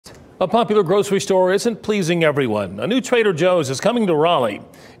A popular grocery store isn't pleasing everyone. A new Trader Joe's is coming to Raleigh,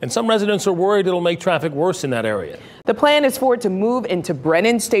 and some residents are worried it'll make traffic worse in that area. The plan is for it to move into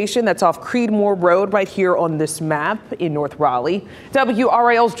Brennan Station, that's off Creedmoor Road right here on this map in North Raleigh.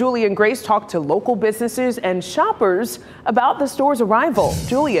 WRAL's Julian Grace talked to local businesses and shoppers about the store's arrival.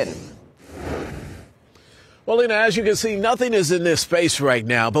 Julian. Well, Lena, as you can see, nothing is in this space right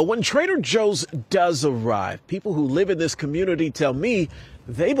now. But when Trader Joe's does arrive, people who live in this community tell me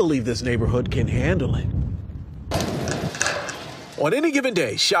they believe this neighborhood can handle it. On any given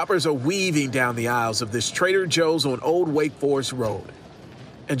day, shoppers are weaving down the aisles of this Trader Joe's on Old Wake Forest Road.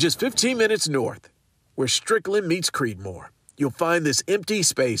 And just 15 minutes north, where Strickland meets Creedmoor, you'll find this empty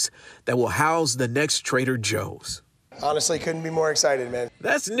space that will house the next Trader Joe's. Honestly, couldn't be more excited, man.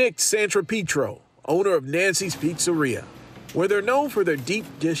 That's Nick Santrapietro, owner of Nancy's Pizzeria, where they're known for their deep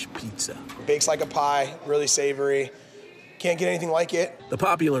dish pizza. Bakes like a pie, really savory. Can't get anything like it. The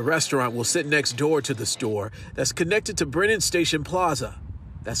popular restaurant will sit next door to the store that's connected to Brennan Station Plaza,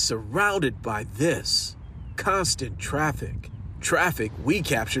 that's surrounded by this constant traffic. Traffic we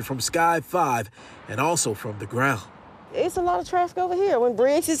captured from Sky 5 and also from the ground. It's a lot of traffic over here. When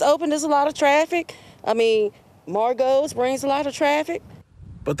Briggs is open, there's a lot of traffic. I mean, Margot's brings a lot of traffic.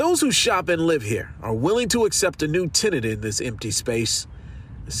 But those who shop and live here are willing to accept a new tenant in this empty space,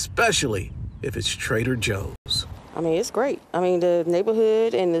 especially if it's Trader Joe's. I mean, it's great. I mean, the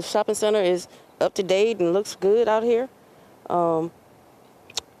neighborhood and the shopping center is up to date and looks good out here. I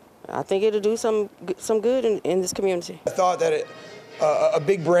think it'll do some good in this community. I thought that a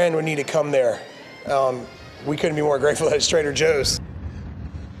big brand would need to come there. We couldn't be more grateful that it's Trader Joe's.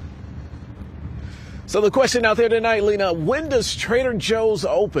 So the question out there tonight, Lena, when does Trader Joe's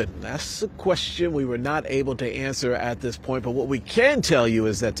open? That's a question we were not able to answer at this point. But what we can tell you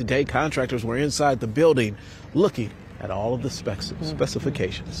is that today contractors were inside the building looking at all of the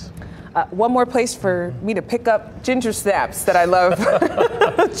specifications. One more place for me to pick up ginger snaps that I love.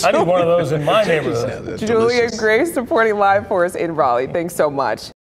 I need one of those in my neighborhood. Julian Grace reporting live for us in Raleigh. Thanks so much.